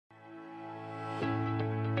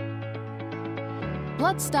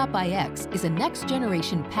BloodSTOP IX is a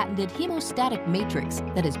next-generation patented hemostatic matrix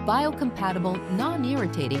that is biocompatible,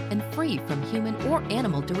 non-irritating, and free from human or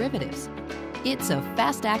animal derivatives. It's a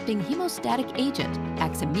fast-acting hemostatic agent,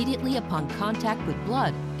 acts immediately upon contact with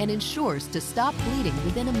blood, and ensures to stop bleeding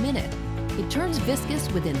within a minute. It turns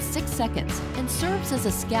viscous within 6 seconds and serves as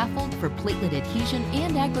a scaffold for platelet adhesion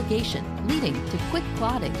and aggregation, leading to quick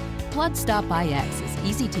clotting. BloodSTOP IX is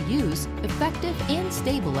easy to use, effective, and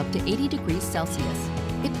stable up to 80 degrees Celsius.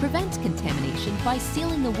 It prevents contamination by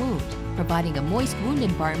sealing the wound, providing a moist wound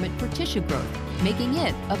environment for tissue growth, making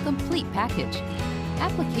it a complete package.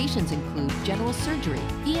 Applications include general surgery,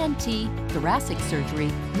 ENT, thoracic surgery,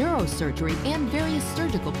 neurosurgery, and various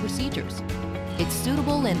surgical procedures. It's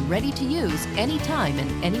suitable and ready to use anytime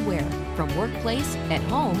and anywhere, from workplace, at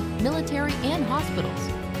home, military, and hospitals.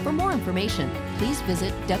 For more information, please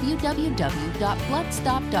visit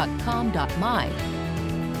www.bloodstop.com.my